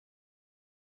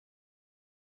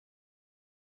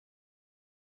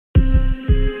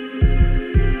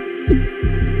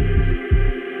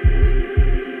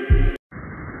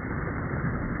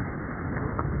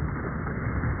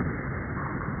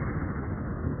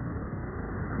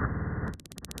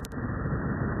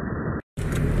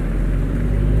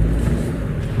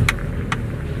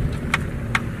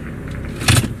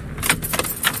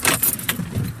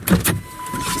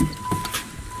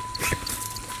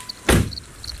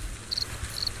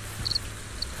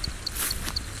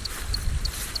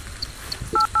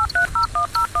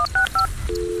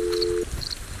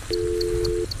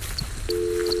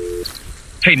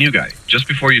Hey, new guy, just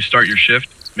before you start your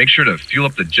shift, make sure to fuel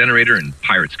up the generator in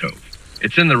Pirate's Cove.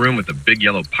 It's in the room with the big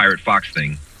yellow pirate fox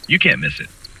thing. You can't miss it.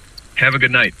 Have a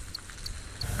good night.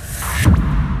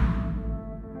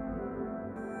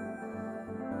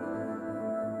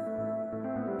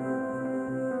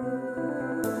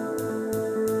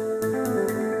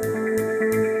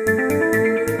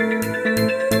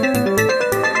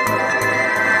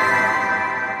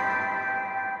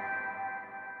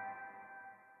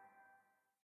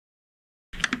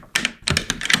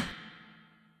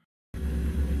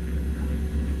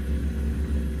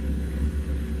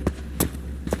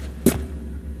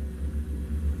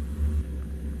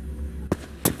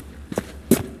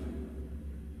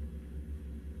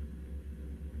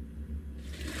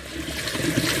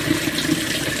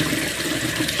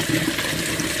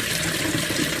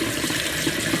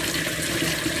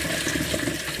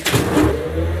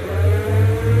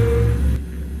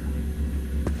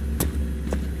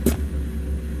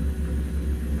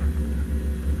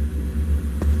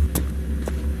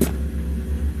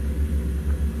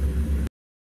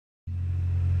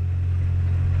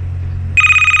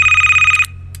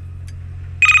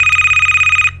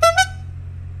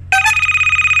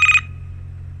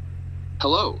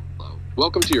 Hello.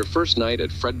 Welcome to your first night at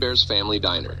Fredbears Family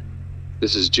Diner.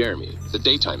 This is Jeremy, the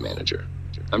daytime manager.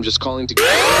 I'm just calling to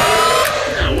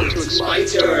get what to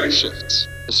expect during your shifts,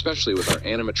 especially with our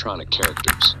animatronic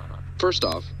characters. First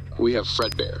off, we have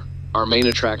Fredbear, our main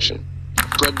attraction.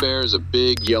 Fredbear is a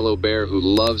big yellow bear who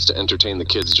loves to entertain the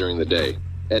kids during the day.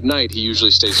 At night, he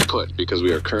usually stays put because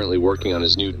we are currently working on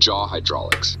his new jaw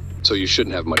hydraulics, so you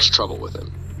shouldn't have much trouble with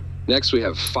him. Next, we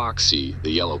have Foxy, the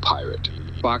yellow pirate.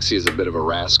 Foxy is a bit of a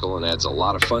rascal and adds a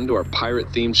lot of fun to our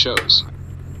pirate-themed shows.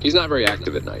 He's not very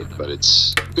active at night, but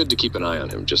it's good to keep an eye on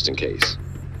him just in case.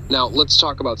 Now, let's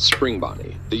talk about Spring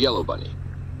Bonnie, the yellow bunny.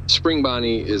 Spring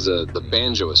Bonnie is the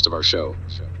banjoist of our show,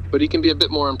 but he can be a bit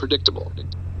more unpredictable.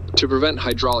 To prevent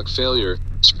hydraulic failure,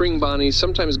 Spring Bonnie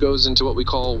sometimes goes into what we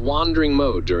call wandering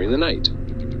mode during the night.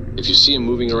 If you see him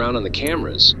moving around on the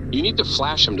cameras, you need to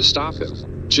flash him to stop him.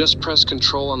 Just press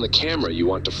control on the camera you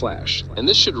want to flash, and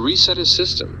this should reset his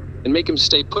system and make him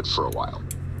stay put for a while.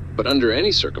 But under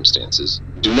any circumstances,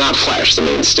 do not flash the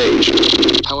main stage.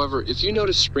 However, if you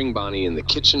notice Spring Bonnie in the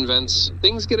kitchen vents,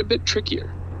 things get a bit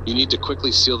trickier. You need to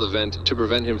quickly seal the vent to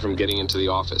prevent him from getting into the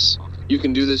office. You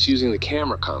can do this using the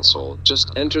camera console.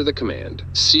 Just enter the command,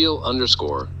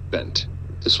 seal_vent.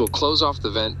 This will close off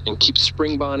the vent and keep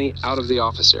Spring Bonnie out of the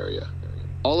office area.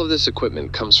 All of this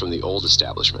equipment comes from the old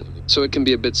establishment, so it can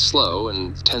be a bit slow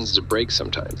and tends to break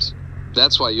sometimes.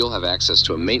 That's why you'll have access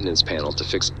to a maintenance panel to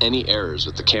fix any errors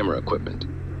with the camera equipment.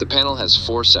 The panel has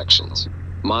 4 sections: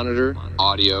 monitor,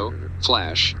 audio,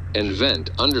 flash, and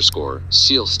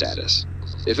vent_seal status.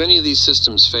 If any of these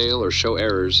systems fail or show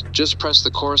errors, just press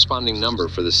the corresponding number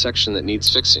for the section that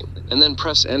needs fixing, and then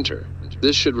press enter.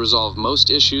 This should resolve most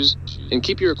issues and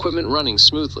keep your equipment running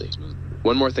smoothly.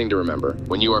 One more thing to remember,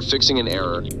 when you are fixing an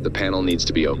error, the panel needs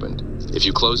to be opened. If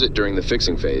you close it during the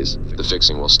fixing phase, the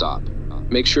fixing will stop.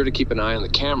 Make sure to keep an eye on the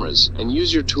cameras and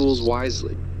use your tools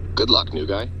wisely. Good luck, new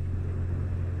guy.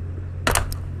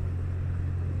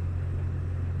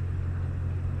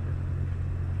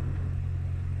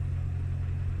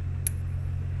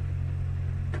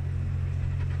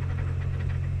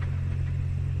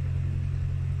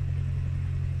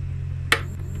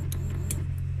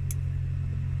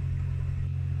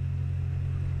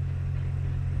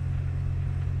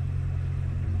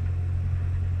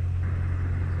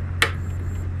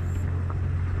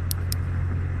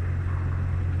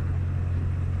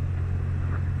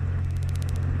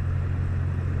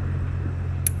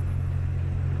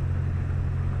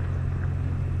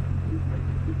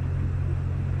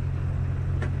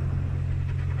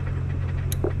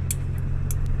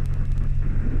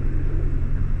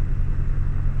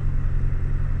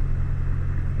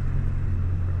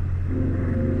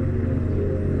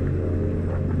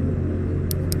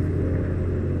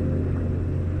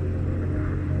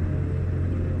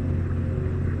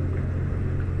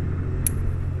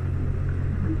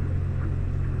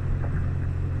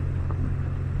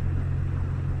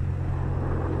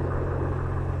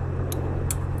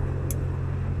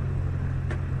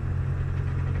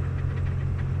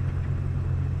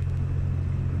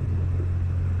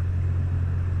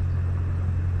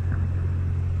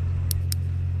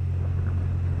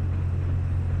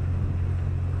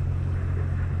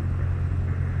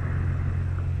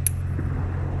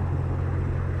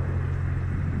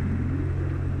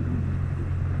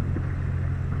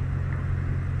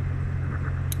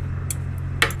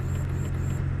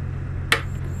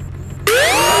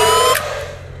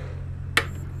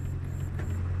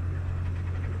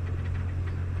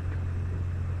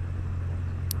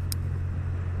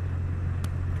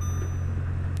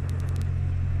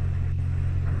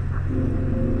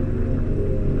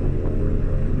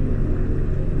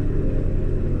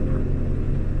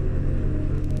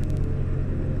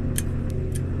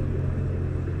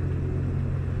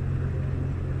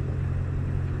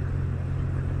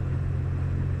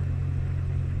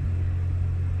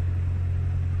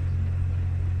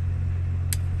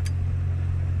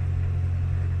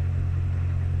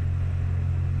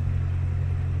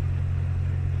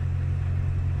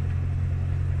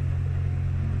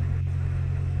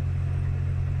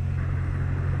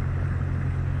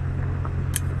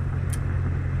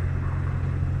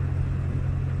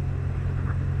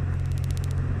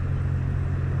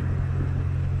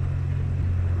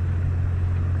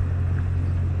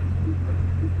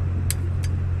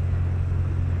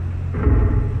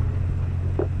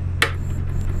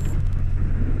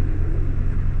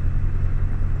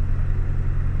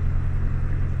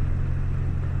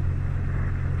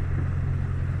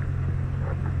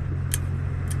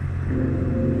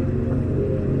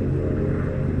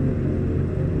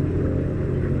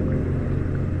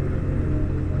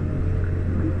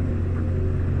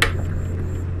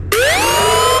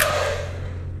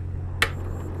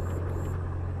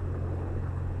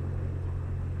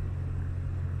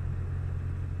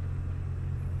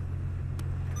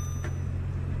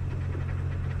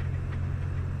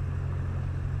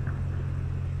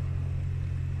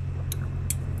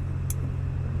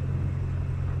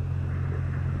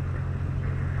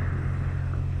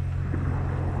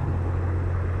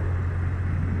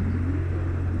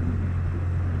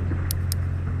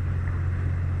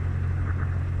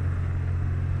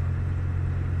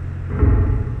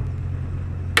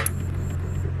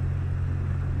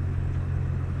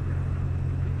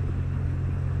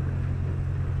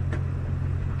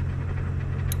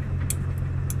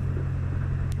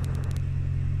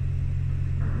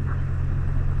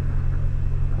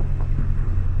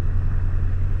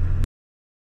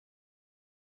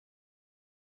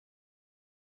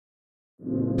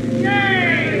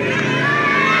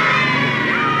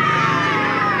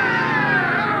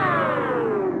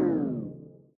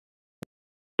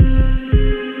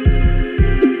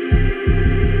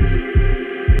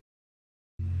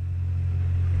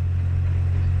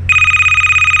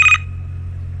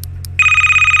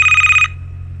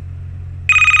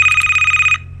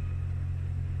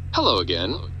 Hello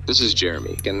again. This is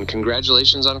Jeremy, and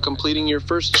congratulations on completing your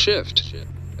first shift.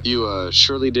 You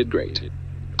surely did great.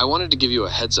 I wanted to give you a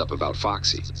heads up about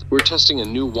Foxy. We're testing a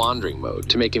new wandering mode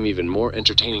to make him even more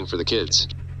entertaining for the kids.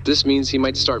 This means he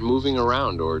might start moving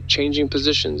around or changing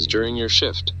positions during your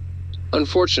shift.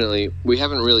 Unfortunately, we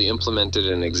haven't really implemented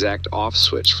an exact off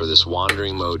switch for this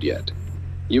wandering mode yet.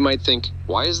 You might think,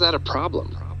 why is that a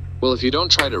problem? Well, if you don't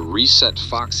try to reset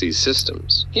Foxy's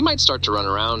systems, he might start to run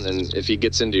around, and if he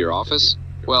gets into your office,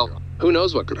 well, who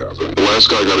knows what could happen. The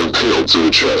last guy got impaled through the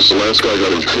chest. The last guy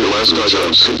got impaled. The last guy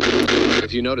got impaled.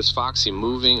 If you notice Foxy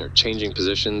moving or changing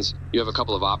positions, you have a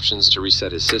couple of options to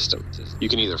reset his system. You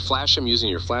can either flash him using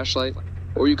your flashlight,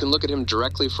 or you can look at him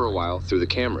directly for a while through the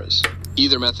cameras.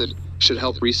 Either method should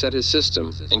help reset his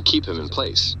system and keep him in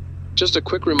place. Just a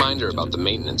quick reminder about the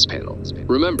maintenance panel.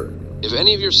 Remember, if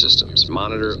any of your systems,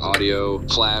 monitor, audio,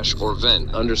 flash, or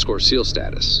vent _seal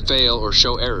status, fail or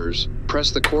show errors,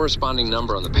 press the corresponding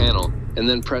number on the panel and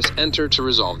then press enter to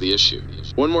resolve the issue.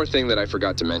 One more thing that I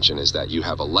forgot to mention is that you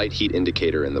have a light heat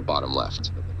indicator in the bottom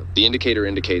left. The indicator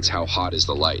indicates how hot is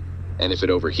the light, and if it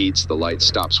overheats, the light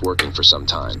stops working for some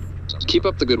time. Keep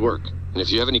up the good work, and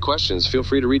if you have any questions, feel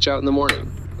free to reach out in the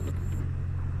morning.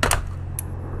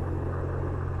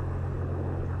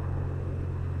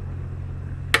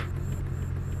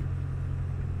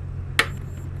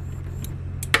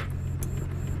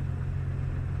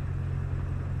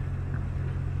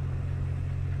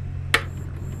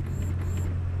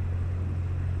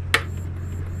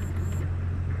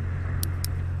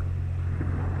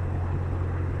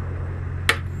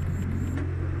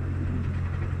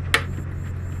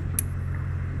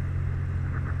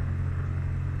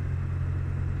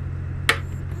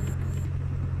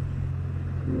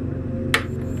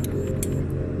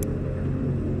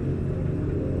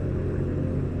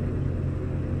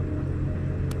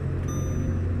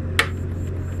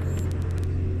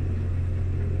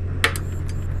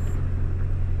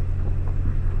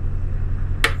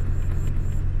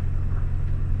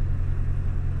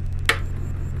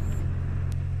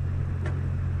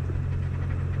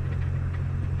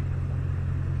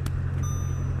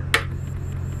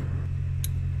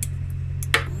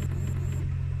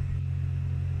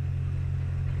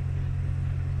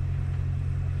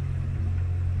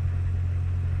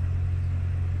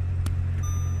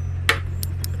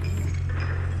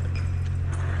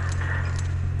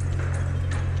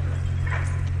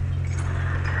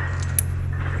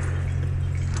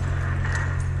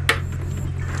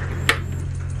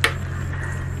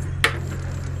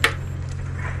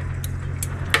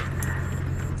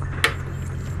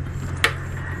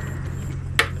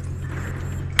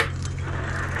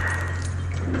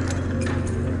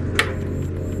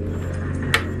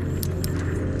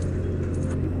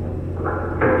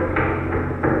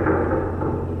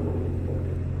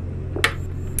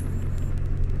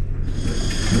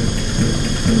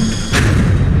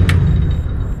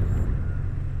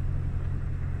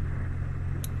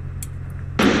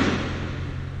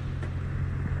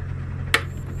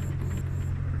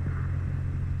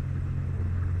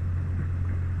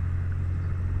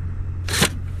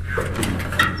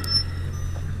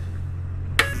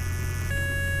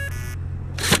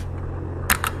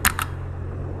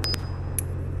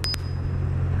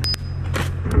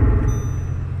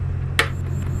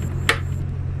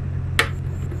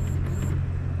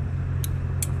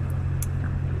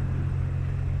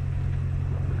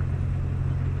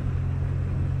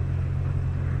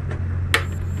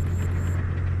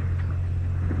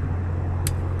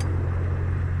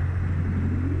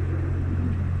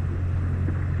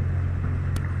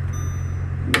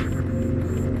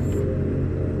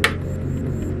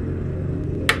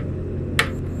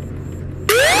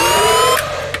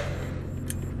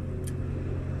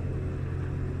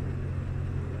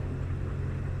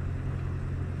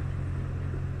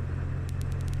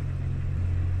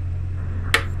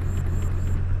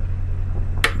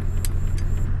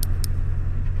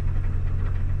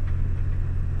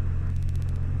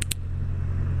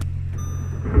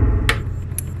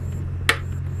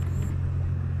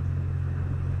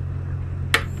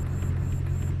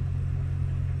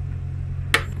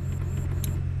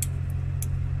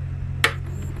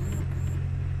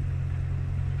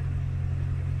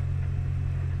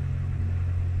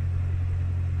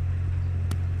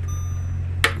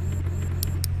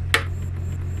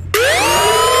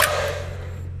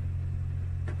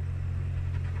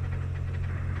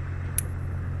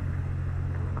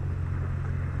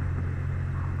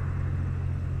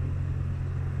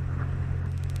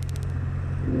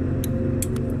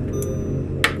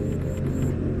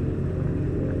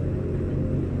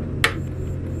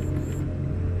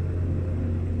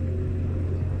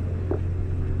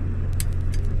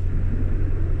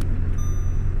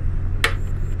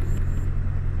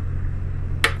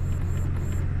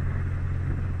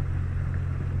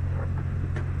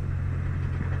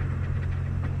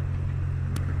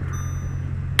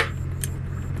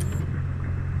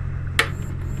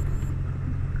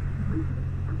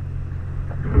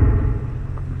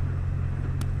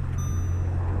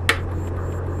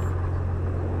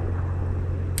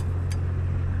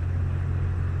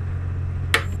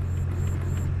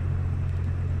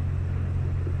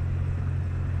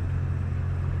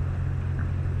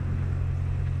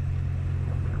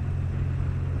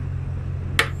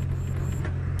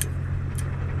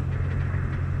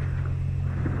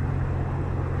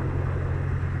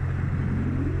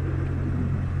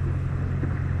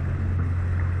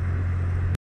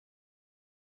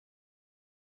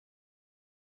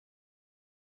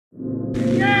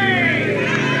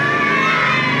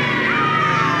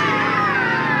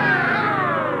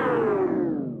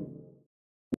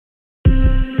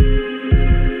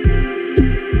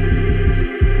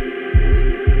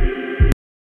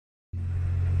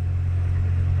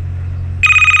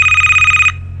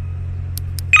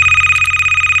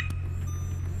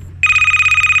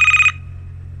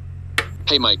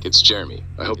 Hey Mike, it's Jeremy.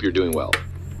 I hope you're doing well.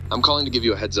 I'm calling to give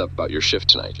you a heads up about your shift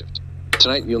tonight.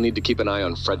 Tonight you'll need to keep an eye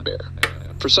on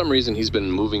Fredbear. For some reason he's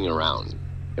been moving around,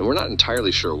 and we're not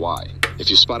entirely sure why. If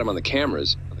you spot him on the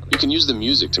cameras, you can use the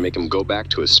music to make him go back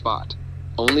to his spot.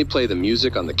 Only play the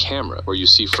music on the camera where you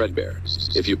see Fredbear.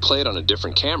 If you play it on a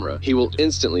different camera, he will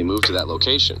instantly move to that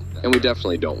location, and we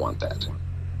definitely don't want that.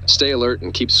 Stay alert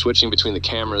and keep switching between the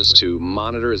cameras to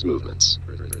monitor his movements.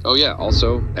 Oh yeah,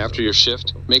 also, after your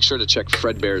shift, make sure to check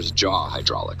Fredbear's jaw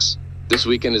hydraulics. This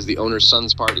weekend is the owner's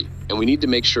son's party, and we need to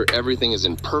make sure everything is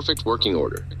in perfect working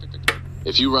order.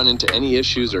 If you run into any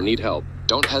issues or need help,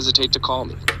 don't hesitate to call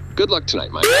me. Good luck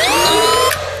tonight, Mike.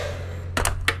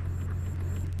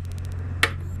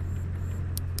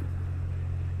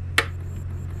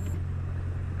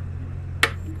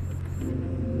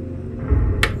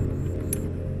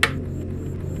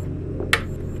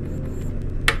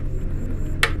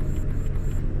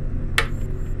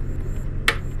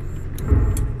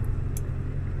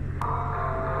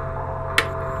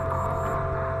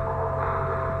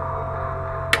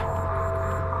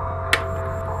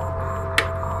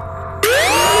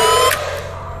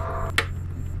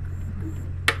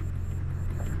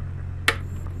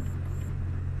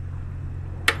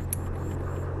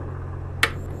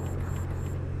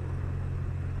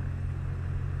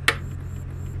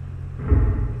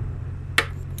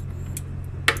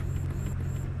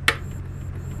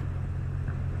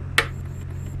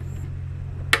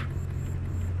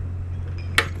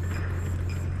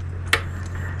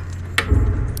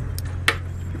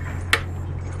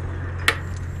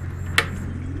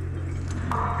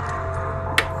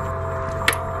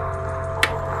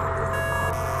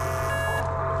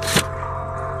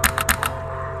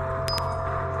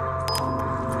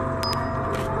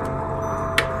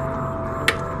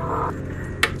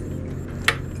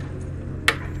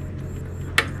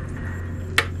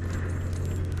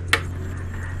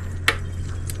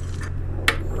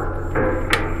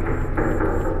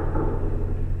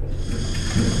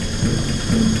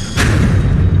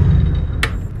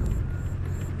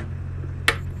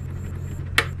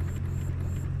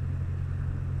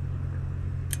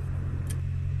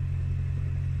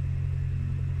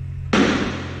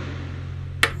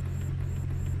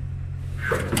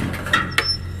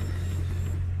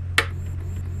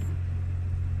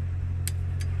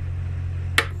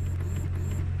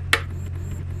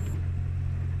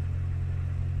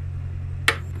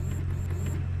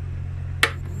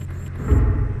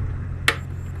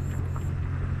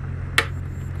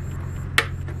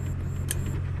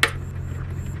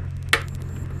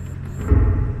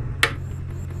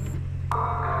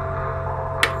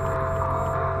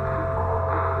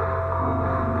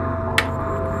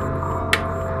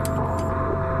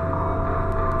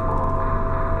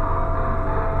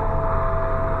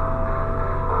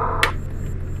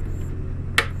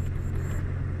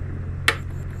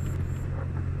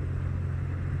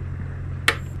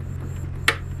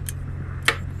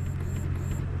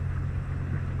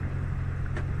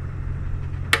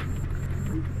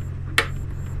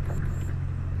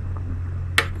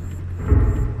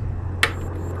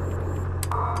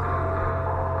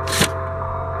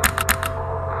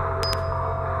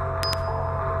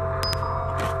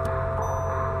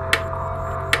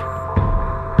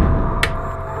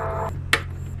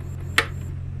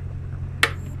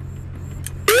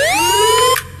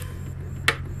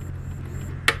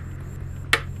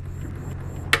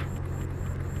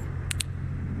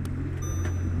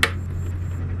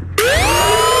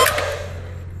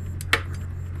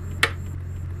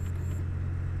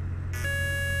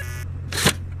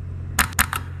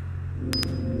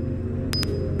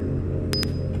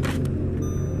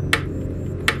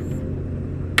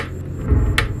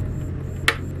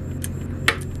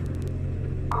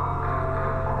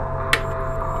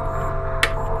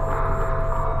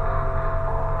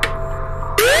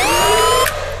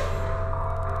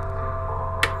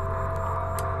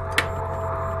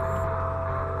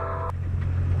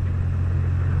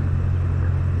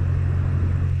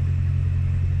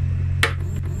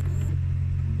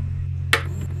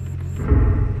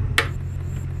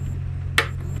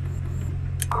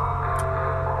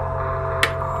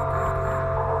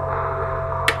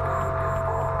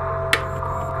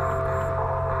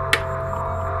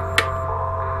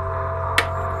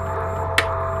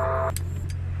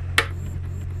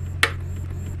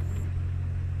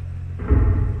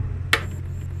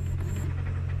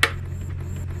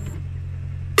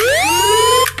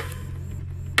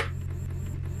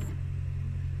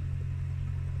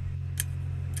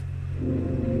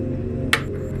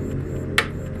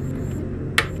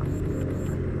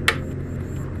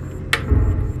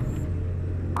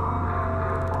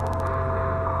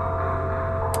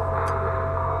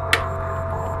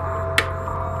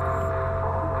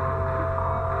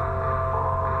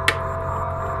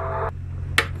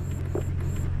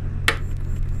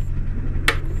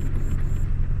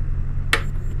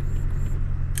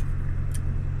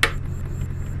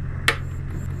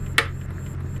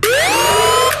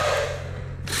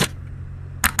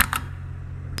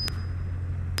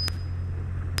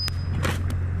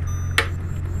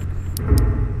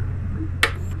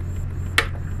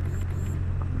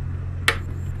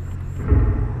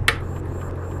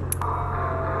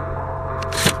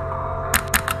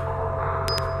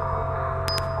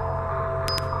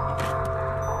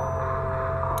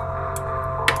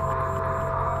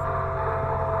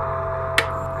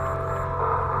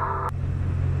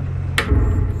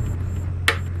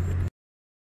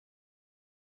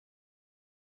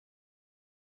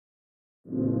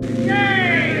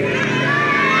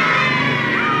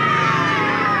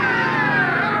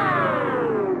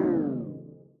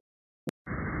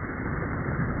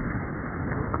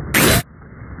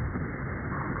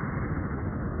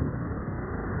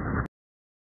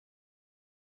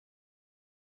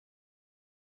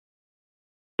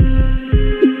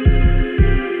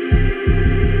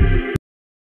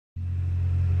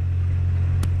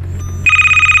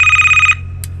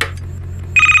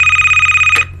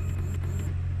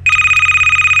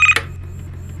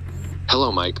 Hello,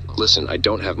 Mike. Listen, I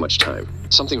don't have much time.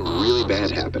 Something really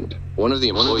bad happened. One of the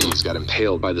employees got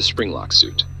impaled by the spring-lock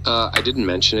suit. I didn't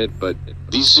mention it, but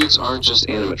these suits aren't just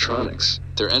animatronics.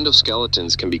 Their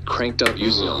endoskeletons can be cranked up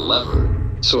using a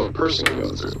lever, so a person can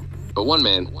go through. But one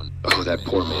man, oh, that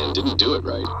poor man, didn't do it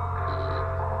right.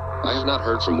 I have not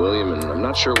heard from William, and I'm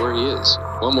not sure where he is.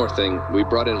 One more thing, we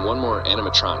brought in one more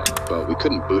animatronic, but we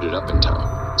couldn't boot it up in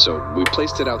time. So we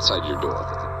placed it outside your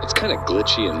door. It's kind of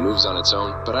glitchy and moves on its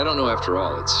own, but I don't know after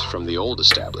all. It's from the old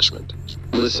establishment.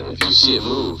 Listen, if you see it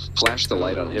move, flash the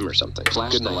light on him or something.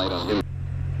 Flash the light on him.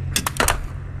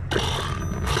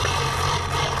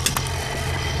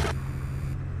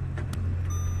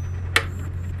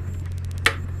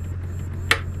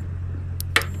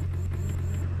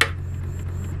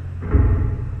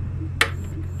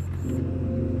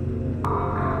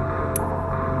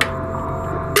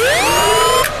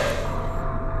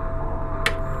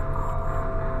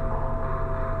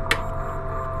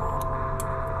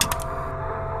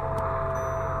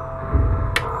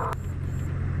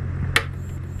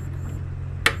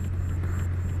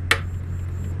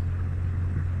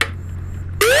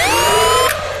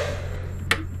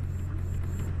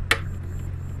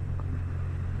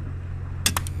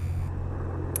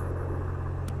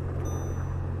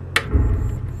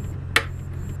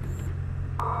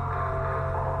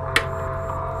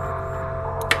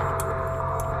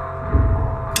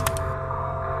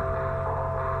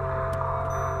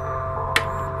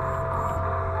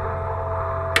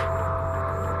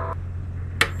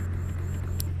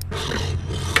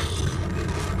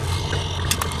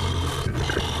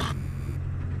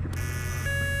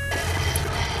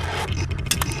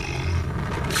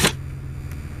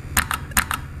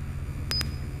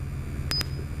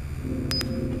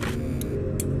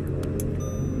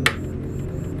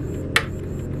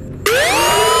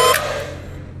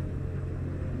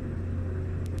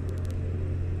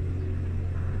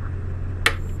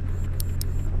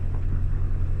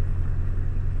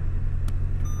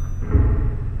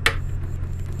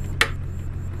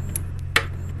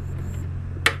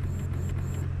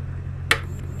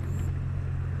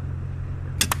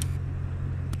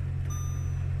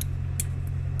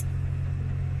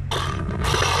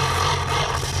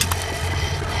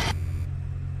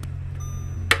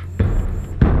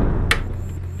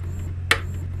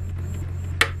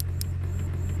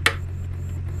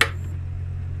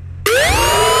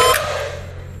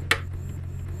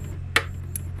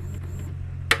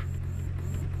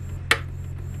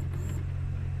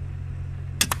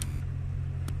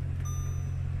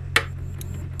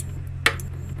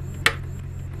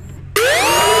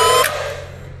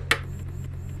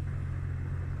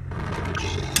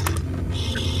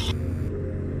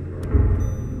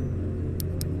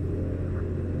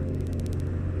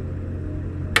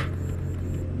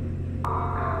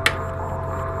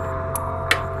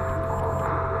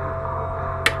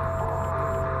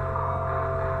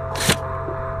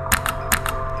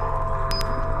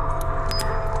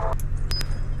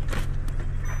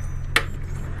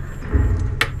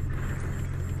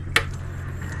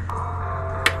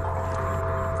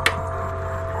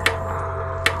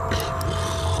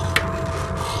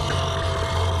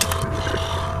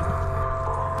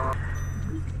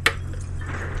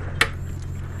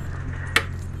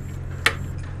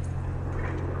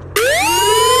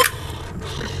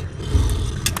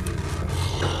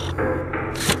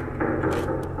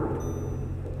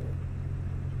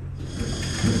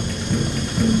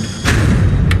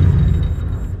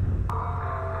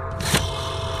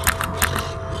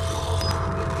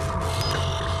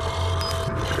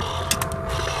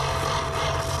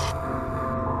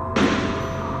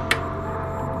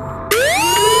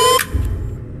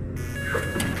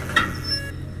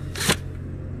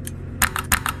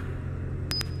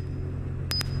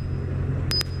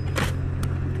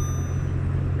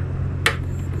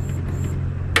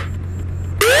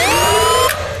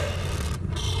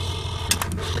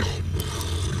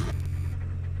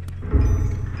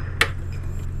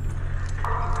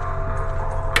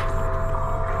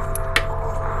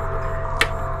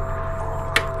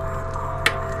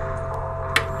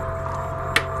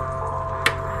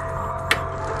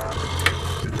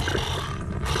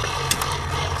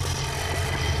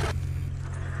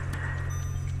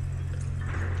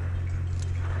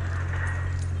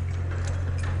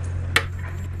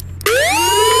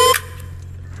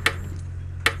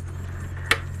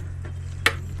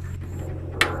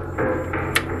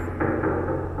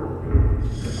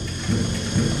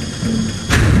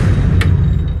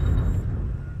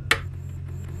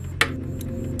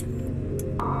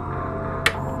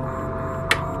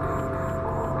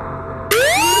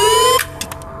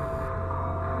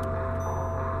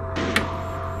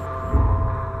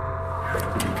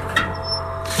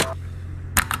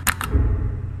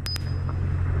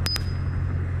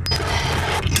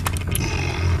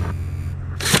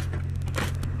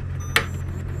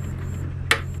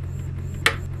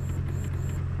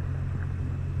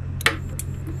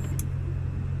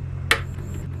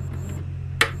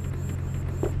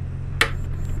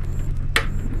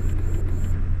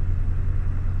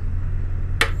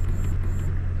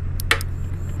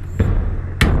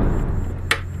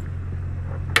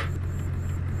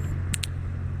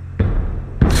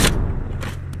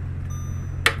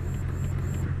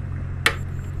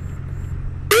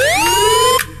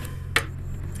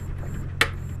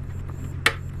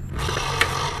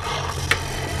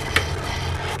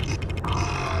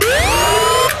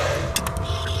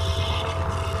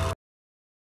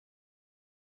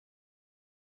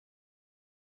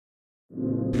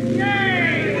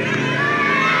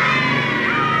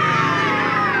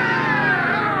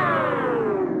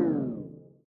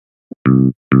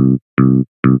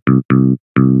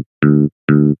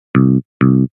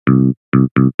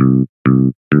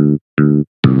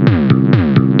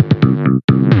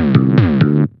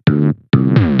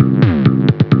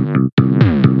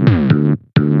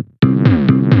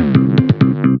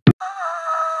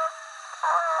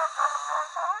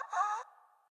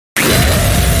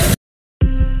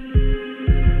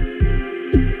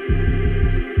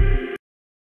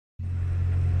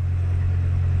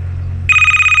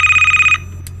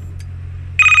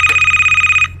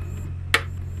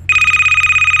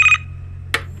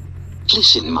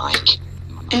 Listen, Mike.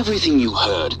 Everything you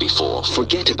heard before,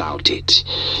 forget about it.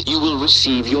 You will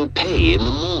receive your pay in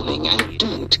the morning and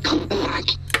don't come back.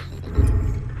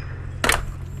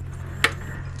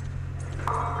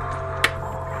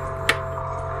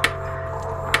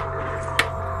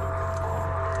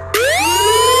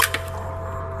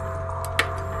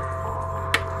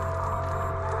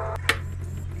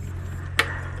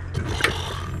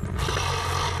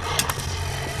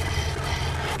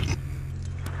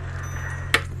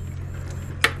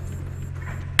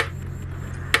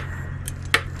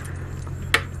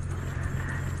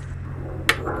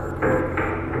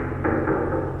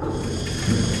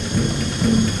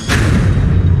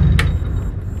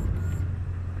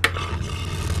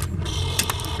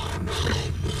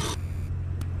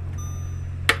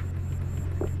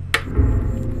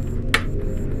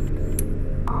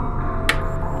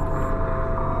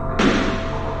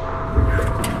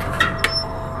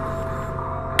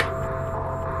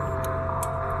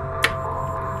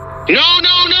 No,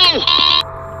 no, no!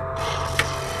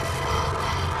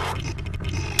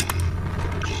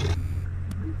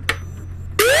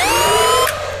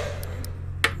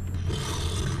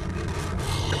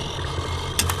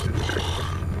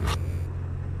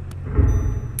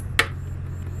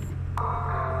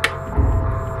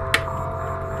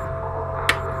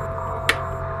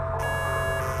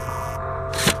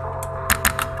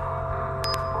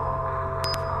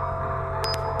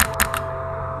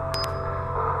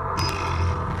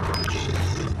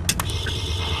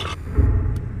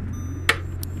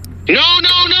 No,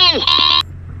 no, no!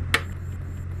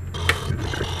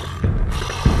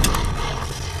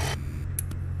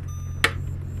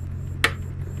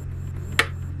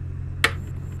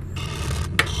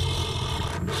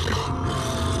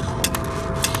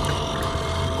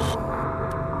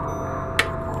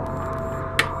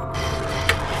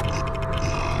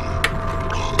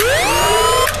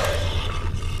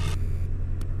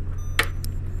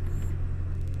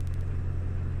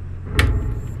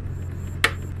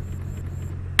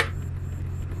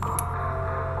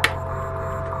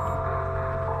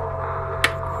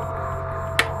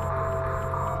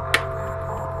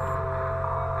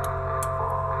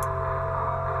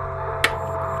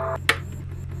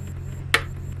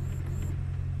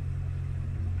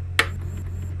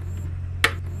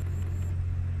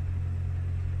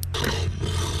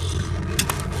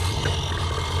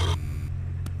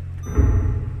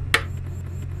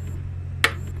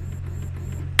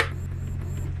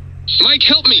 Mike,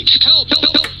 help me! Help! Help!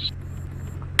 Help!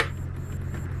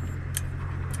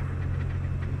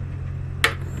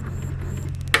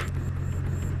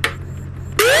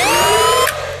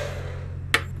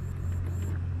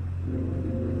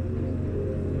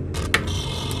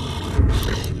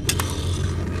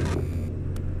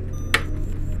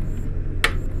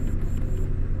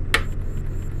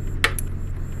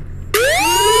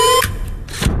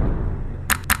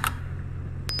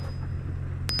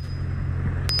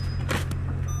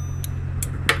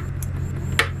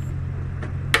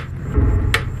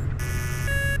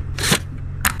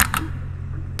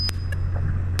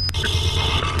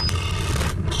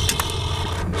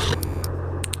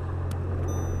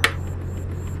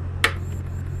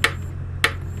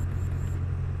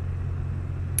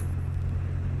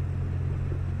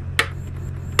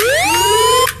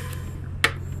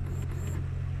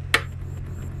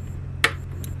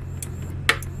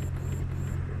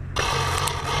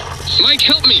 Mike,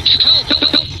 help me! Help!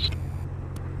 Help! Help!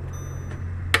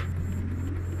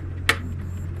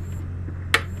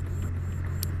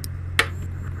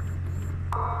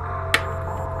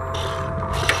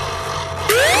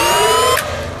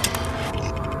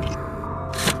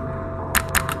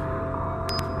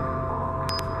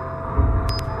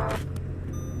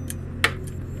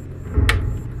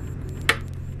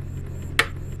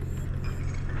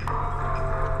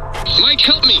 Mike,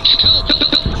 help me! Help! Help!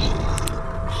 Help!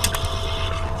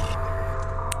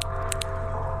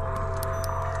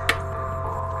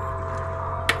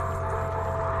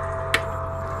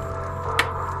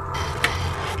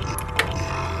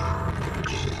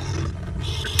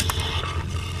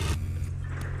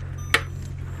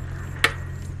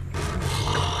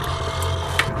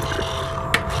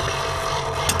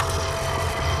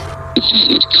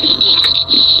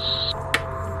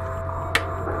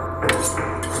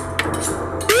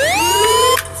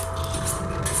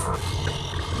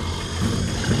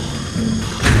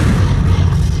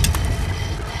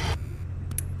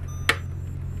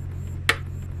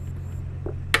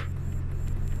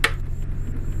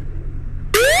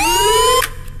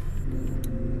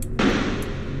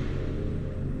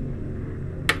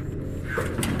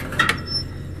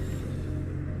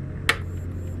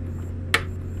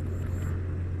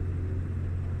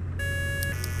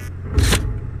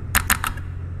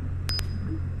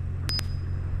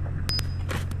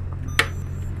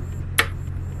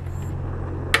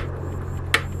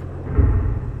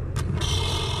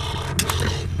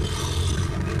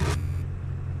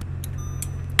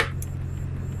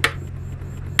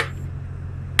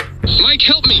 Mike,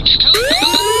 help me!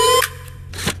 Help!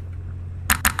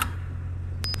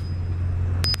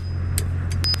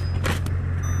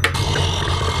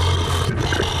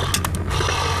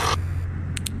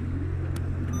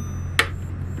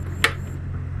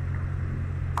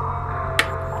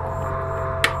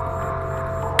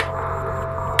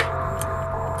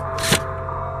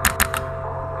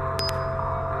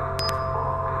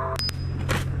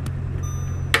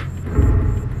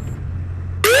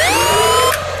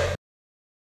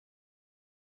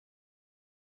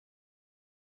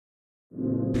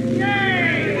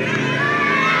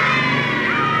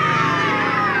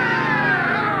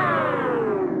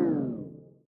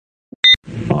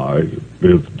 I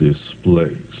built this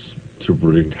place to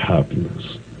bring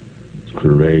happiness, to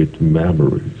create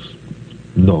memories,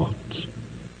 not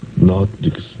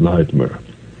this nightmare.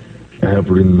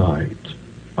 Every night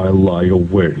I lie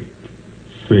awake,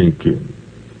 thinking,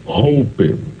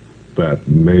 hoping that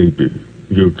maybe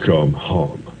you come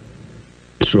home,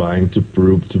 trying to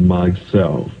prove to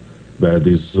myself that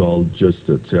it's all just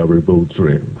a terrible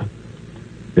dream.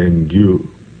 And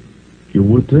you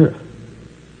were there,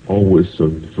 always so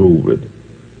involved,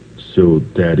 so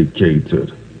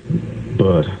dedicated.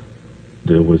 But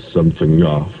there was something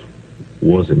off,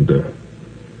 wasn't there?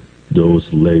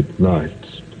 Those late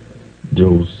nights,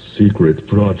 those secret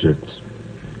projects.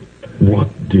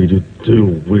 What did you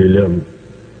do, William?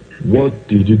 What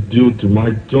did you do to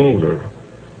my daughter?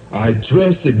 I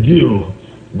trusted you.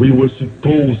 We were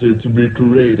supposed to be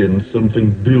creating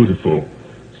something beautiful,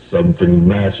 something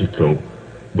magical.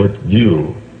 But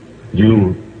you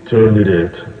turned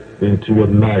it into a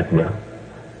nightmare.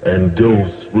 And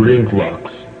those ring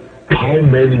locks. How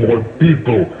many more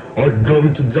people are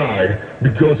going to die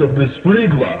because of these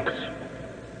ring locks?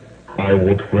 I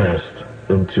won't rest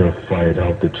until I find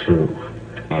out the truth.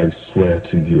 I swear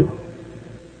to you,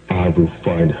 I will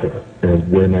find her. And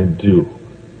when I do,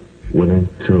 when I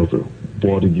uncover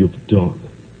what you've done,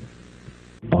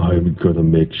 I'm gonna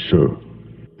make sure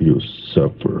you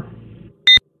suffer.